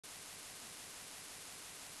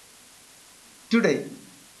Today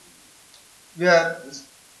we are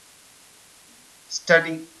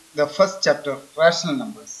studying the first chapter, rational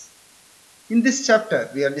numbers. In this chapter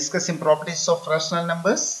we are discussing properties of rational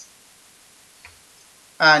numbers,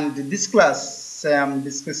 and this class I am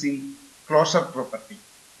discussing closure property.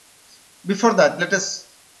 Before that, let us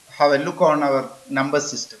have a look on our number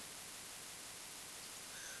system.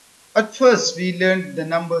 At first we learned the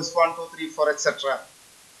numbers 1, 2, 3, 4, etc.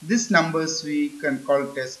 These numbers we can call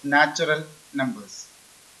it as natural numbers.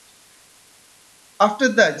 After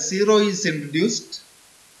that 0 is introduced,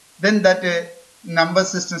 then that number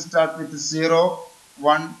system start with 0,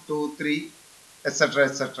 1, 2, 3, etc.,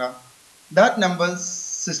 etc. That number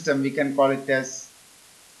system we can call it as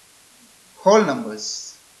whole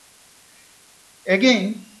numbers.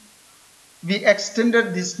 Again, we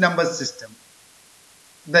extended this number system,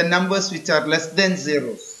 the numbers which are less than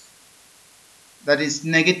zeros, that is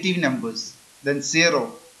negative numbers, then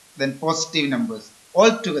 0, then positive numbers.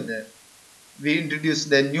 All together we introduced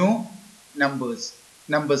the new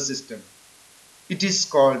number system. It is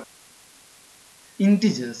called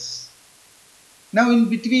integers. Now in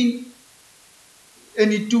between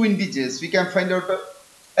any two integers we can find out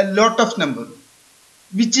a lot of number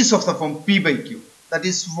which is of the form p by q, that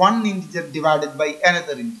is one integer divided by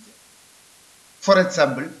another integer. For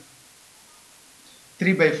example,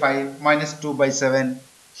 3 by 5 minus 2 by 7,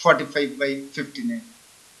 45 by 59.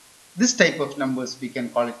 This type of numbers we can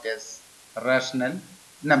call it as rational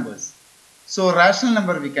numbers. So rational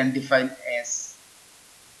number we can define as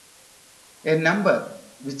a number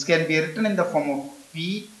which can be written in the form of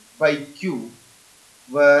p by q,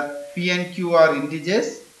 where p and q are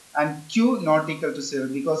integers and q not equal to 0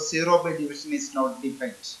 because 0 by division is not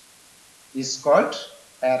defined, is called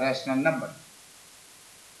a rational number.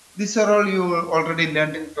 These are all you already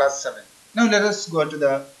learned in class 7. Now let us go to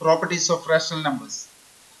the properties of rational numbers.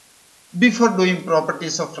 Before doing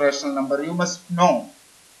properties of rational number, you must know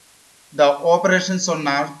the operations on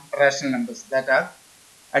our rational numbers, that are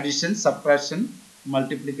addition, subtraction,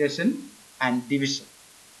 multiplication and division.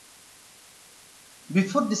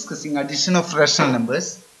 Before discussing addition of rational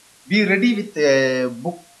numbers, be ready with a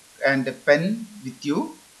book and a pen with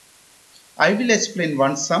you. I will explain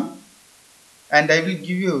one sum and I will give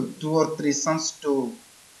you 2 or 3 sums to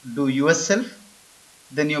do yourself.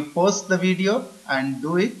 Then you pause the video and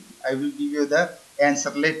do it. I will give you the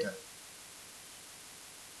answer later.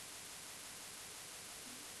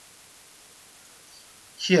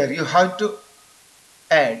 Here you have to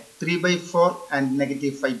add 3 by 4 and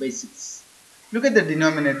negative 5 by 6. Look at the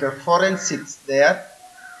denominator, 4 and 6, they are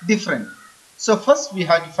different. So first we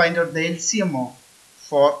have to find out the LCM of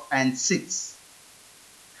 4 and 6.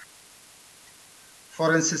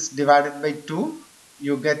 4 and 6 divided by 2,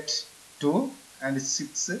 you get 2, and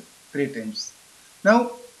 6 3 times.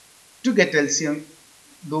 Now to get LCM,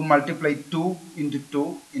 do multiply 2 into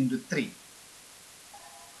 2 into 3.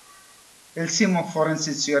 LCM of 4 and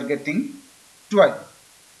 6 you are getting 12.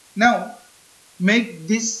 Now make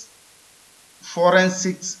this 4 and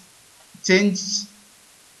 6 change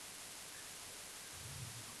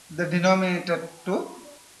the denominator to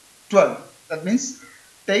 12. That means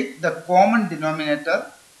take the common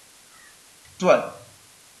denominator 12.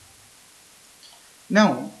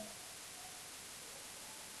 Now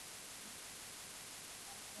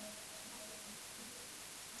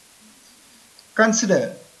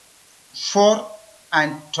consider 4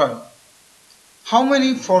 and 12. How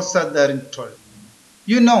many 4s are there in 12?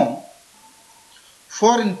 You know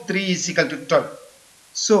 4 in 3 is equal to 12.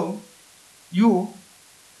 So you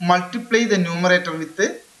multiply the numerator with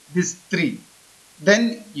this 3.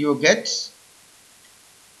 Then you get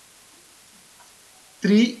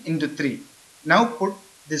 3 into 3. Now put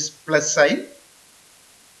this plus sign.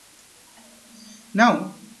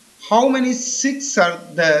 Now how many 6 are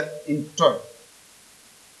there in 12?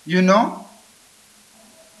 You know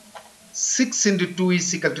 6 into 2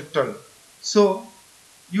 is equal to 12. So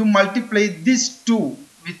you multiply this 2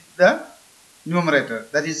 with the numerator,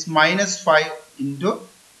 that is minus 5 into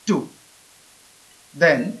 2.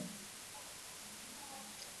 Then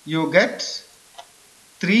you get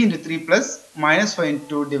 3 into 3 plus minus 5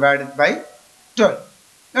 into 2 divided by 12.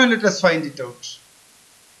 Now let us find it out.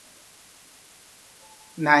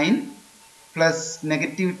 9 plus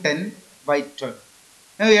negative 10 by 12.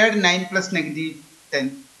 Now we add 9 plus negative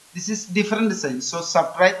 10. This is different sign. So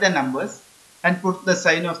subtract the numbers and put the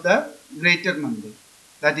sign of the greater number.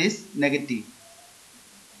 That is negative.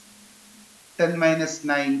 10 minus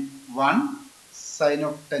 9, 1. Sign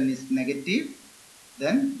of 10 is negative.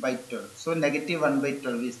 Then by 12. So negative 1 by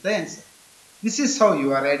 12 is the answer. This is how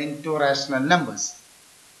you are adding two rational numbers.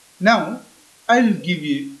 Now I will give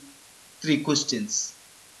you three questions.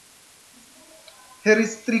 Here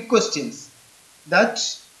is three questions that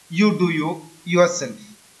you do yourself.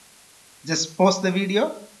 Just pause the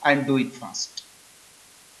video and do it fast.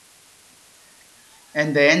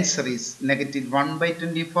 And the answer is negative 1 by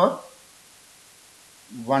 24,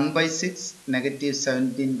 1 by 6, negative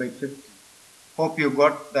 17 by 50. Hope you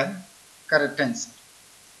got the correct answer.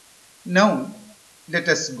 Now let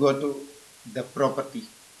us go to the property.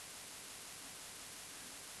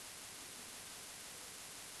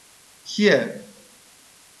 Here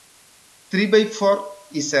 3 by 4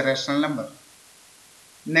 is a rational number.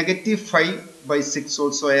 Negative 5 by 6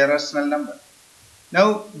 also a rational number.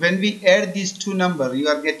 Now when we add these two numbers, you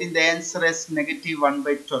are getting the answer as negative 1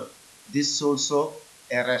 by 12. This is also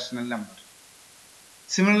a rational number.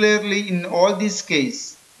 Similarly, in all these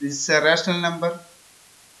cases, this is a rational number,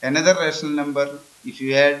 another rational number. If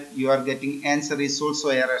you add, you are getting answer is also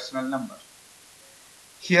a rational number.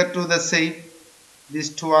 Here to the same, these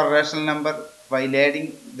two are rational number. While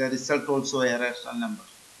adding, the result also a rational number.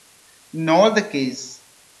 In all the case,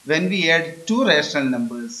 when we add two rational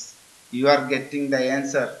numbers, you are getting the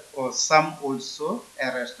answer or sum also a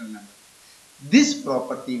rational number. This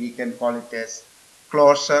property we can call it as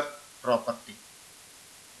closure property.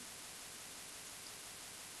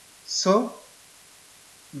 So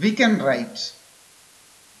we can write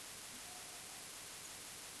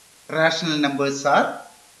rational numbers are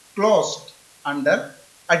closed under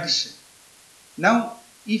addition. Now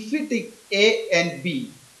if we take a and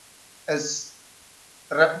b as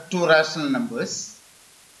two rational numbers,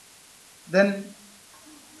 then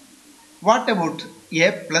what about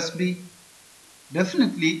a plus b?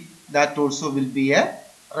 Definitely that also will be a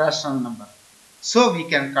rational number. So we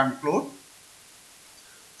can conclude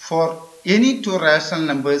for any two rational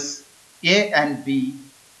numbers a and b,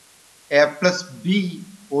 a plus b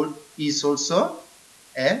is also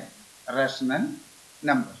a rational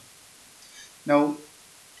number. Now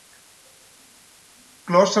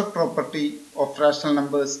closure property of rational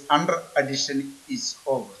numbers under addition is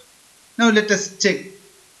over. Now let us check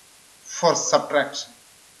for subtraction.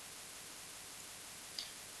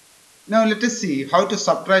 Now let us see how to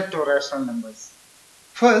subtract two rational numbers.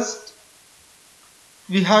 First,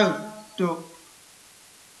 we have to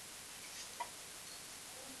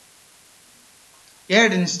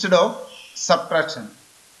add instead of subtraction.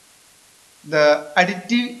 The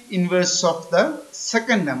additive inverse of the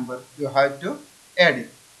second number, you have to add it.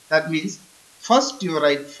 That means first you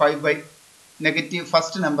write 5 by negative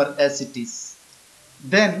first number as it is.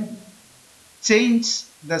 Then change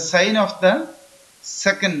the sign of the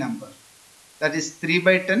second number. That is 3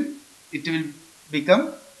 by 10. It will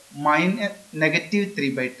become negative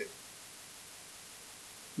 3 by 10.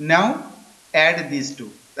 Now add these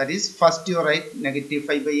two. That is first you write negative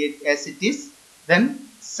 5 by 8 as it is. Then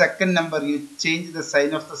second number you change the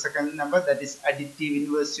sign of the second number, that is additive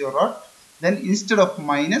inverse you wrote. Then instead of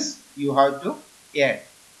minus you have to add.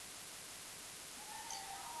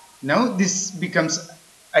 Now this becomes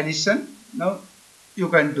addition. Now you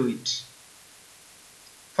can do it.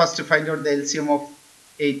 First find out the LCM of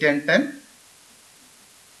 8 and 10.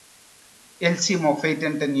 LCM of 8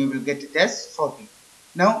 and 10 you will get it as 40.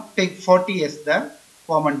 Now take 40 as the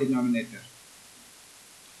common denominator.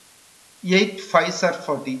 8 5s are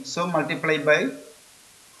 40. So multiply by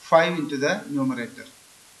 5 into the numerator.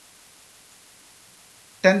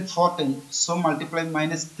 10 14. So multiply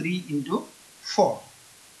minus 3 into 4.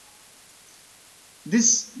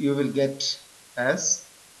 This you will get as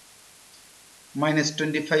minus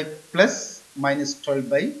 25 plus minus 12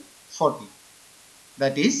 by 40.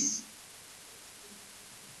 That is,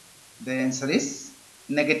 the answer is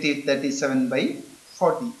negative 37 by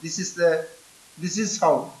 40. This is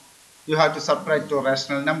how you have to subtract two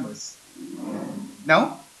rational numbers.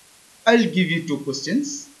 Now I'll give you two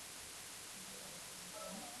questions.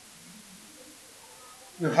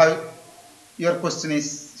 Your question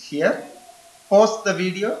is here. Pause the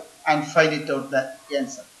video and find it out the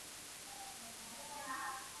answer.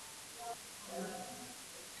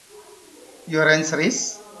 Your answer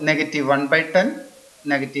is negative 1 by 10,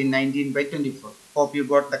 negative 19 by 24. Hope you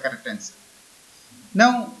got the correct answer.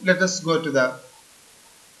 Now let us go to the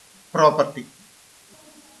property.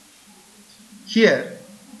 Here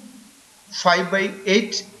 5 by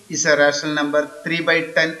 8 is a rational number, 3 by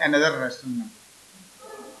 10 another rational number.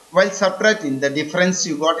 While subtracting, the difference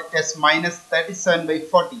you got it as minus 37 by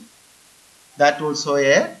 40. That also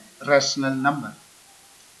a rational number.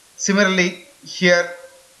 Similarly, here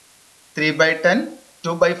 3 by 10,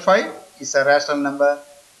 2 by 5 is a rational number,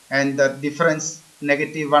 and the difference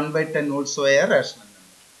negative 1 by 10 also a rational number.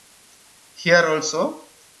 Here also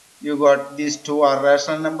you got these two are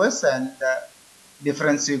rational numbers, and the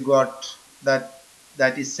difference you got, that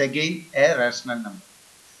is again a rational number.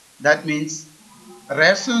 That means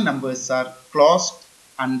rational numbers are closed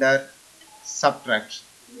under subtraction.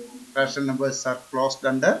 Rational numbers are closed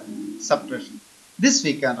under subtraction. This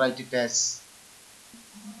we can write it as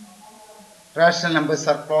rational numbers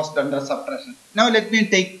are closed under subtraction. Now let me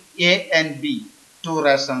take A and B, two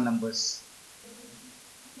rational numbers.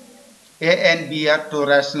 A and B are two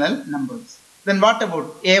rational numbers. Then what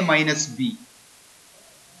about A minus B?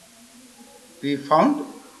 We found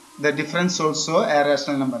the difference also a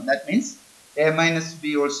rational number. That means A minus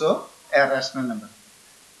B also a rational number.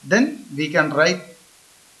 Then we can write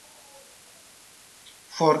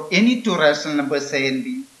for any two rational numbers A and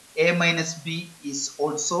B, A minus B is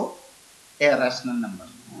also a rational number.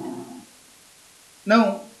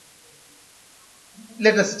 Now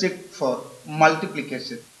let us check for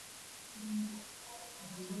multiplication.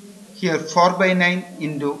 Here 4 by 9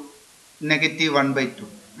 into negative 1 by 2.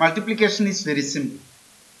 Multiplication is very simple.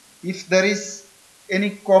 If there is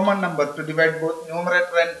any common number to divide both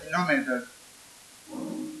numerator and denominator,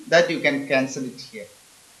 that you can cancel it here.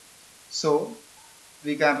 So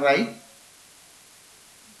we can write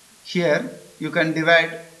here, you can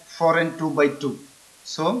divide 4 and 2 by 2.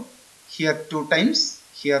 So here 2 times,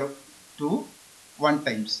 here 2 1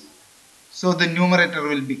 times. So the numerator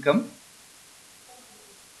will become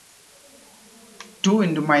 2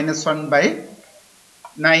 into minus 1 by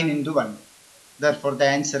 9 into 1. Therefore the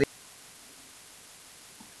answer is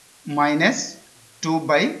minus 2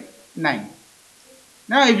 by 9.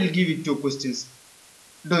 Now I will give you two questions.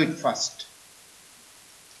 Do it first.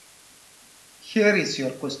 Here is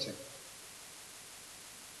your question.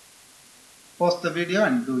 Pause the video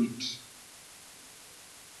and do it.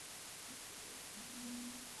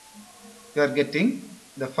 You are getting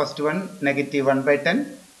the first one negative 1 by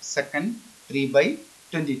 10, second 3 by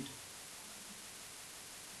 22.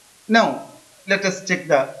 Now let us check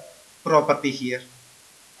the property here.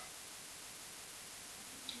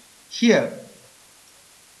 Here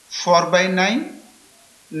 4 by 9,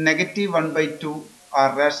 negative 1 by 2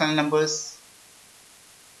 are rational numbers.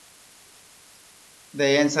 The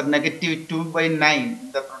answer negative 2 by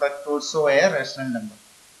 9, the product also a rational number.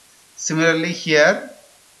 Similarly here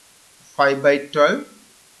 5 by 12,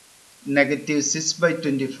 negative 6 by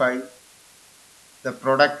 25, the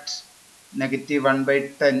product negative 1 by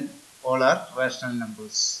 10, all are rational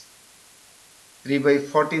numbers. 3 by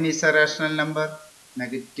 14 is a rational number,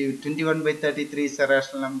 negative 21 by 33 is a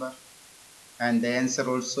rational number, and the answer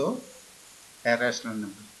also a rational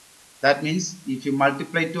number. That means if you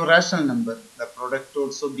multiply two rational number, the product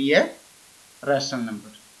also be a rational number.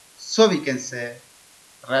 So we can say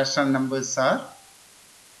rational numbers are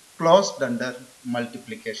closed under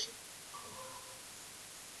multiplication.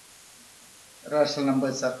 Rational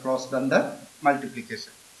numbers are closed under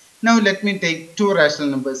multiplication. Now let me take two rational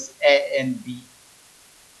numbers A and B.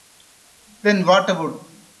 Then what about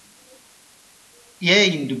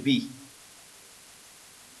A into B?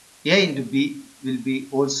 A into B will be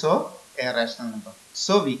also a rational number.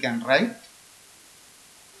 So we can write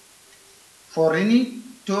for any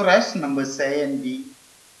two rational numbers A and B,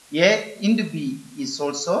 A into B is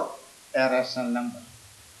also a rational number.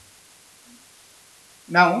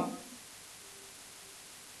 Now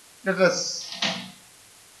let us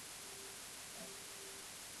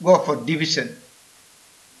go for division.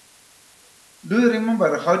 Do you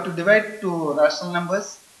remember how to divide two rational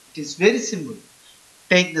numbers? It is very simple.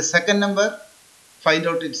 Take the second number, find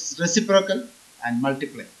out its reciprocal and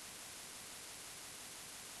multiply.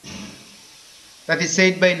 That is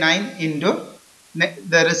 8 by 9 into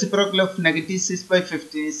the reciprocal of negative 6 by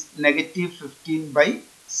 15 is negative 15 by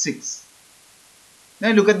 6.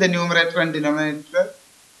 Now look at the numerator and denominator.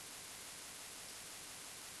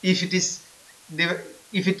 If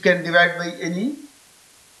it can divide by any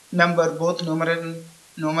number, both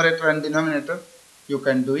numerator and denominator, you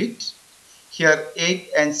can do it. Here 8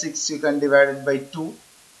 and 6 you can divide it by 2.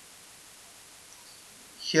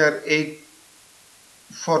 Here 8,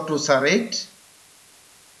 4 2s are 8,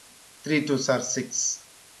 3 2s are 6.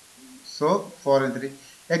 So 4 and 3.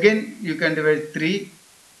 Again you can divide 3,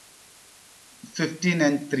 15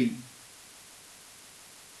 and 3.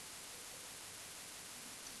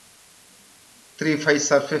 3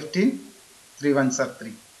 5s are 15, 3 1s are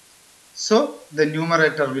 3. So the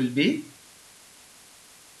numerator will be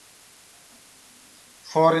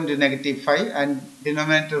 4 into negative 5 and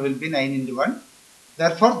denominator will be 9 into 1.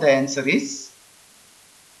 Therefore the answer is,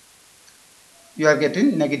 you are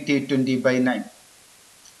getting negative 20 by 9.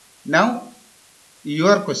 Now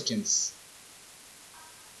your questions.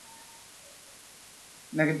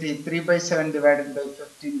 negative 3 by 7 divided by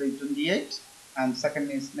 15 by 28, and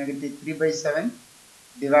second is negative 3 by 7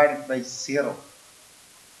 divided by 0.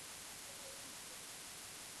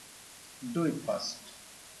 Do it fast.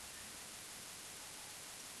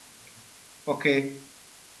 Okay,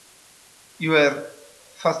 your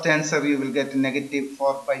first answer you will get negative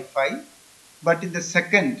 4 by 5, but in the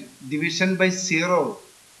second division by 0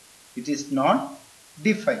 it is not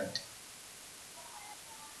defined.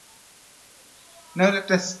 Now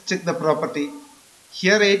let us check the property.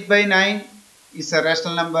 Here 8 by 9 is a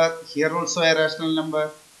rational number, here also a rational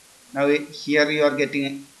number. Now here you are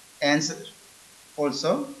getting answer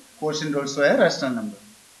also, quotient also a rational number.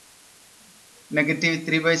 Negative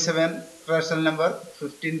 3 by 7 rational number,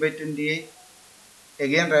 15 by 28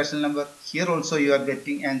 again rational number. Here also you are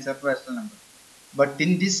getting answer rational number. But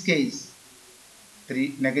in this case,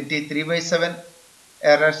 negative 3 by 7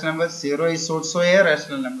 a rational number, 0 is also a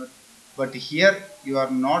rational number. But here you are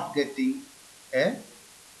not getting a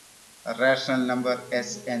rational number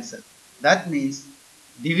as answer. That means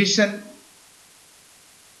division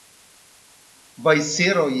by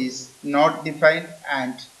 0 is not defined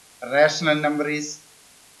and rational number is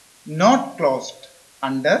not closed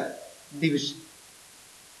under division.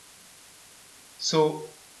 So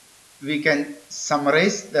we can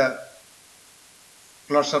summarize the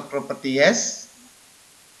closure property as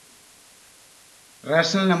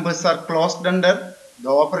rational numbers are closed under the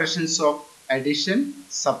operations of addition,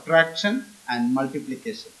 subtraction and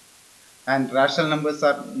multiplication, and rational numbers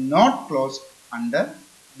are not closed under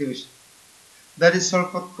division. That is all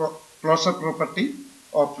for closure property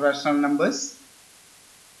of rational numbers.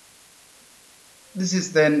 This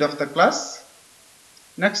is the end of the class.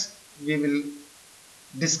 Next we will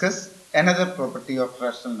discuss another property of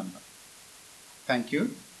rational number. Thank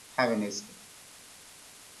you. Have a nice day.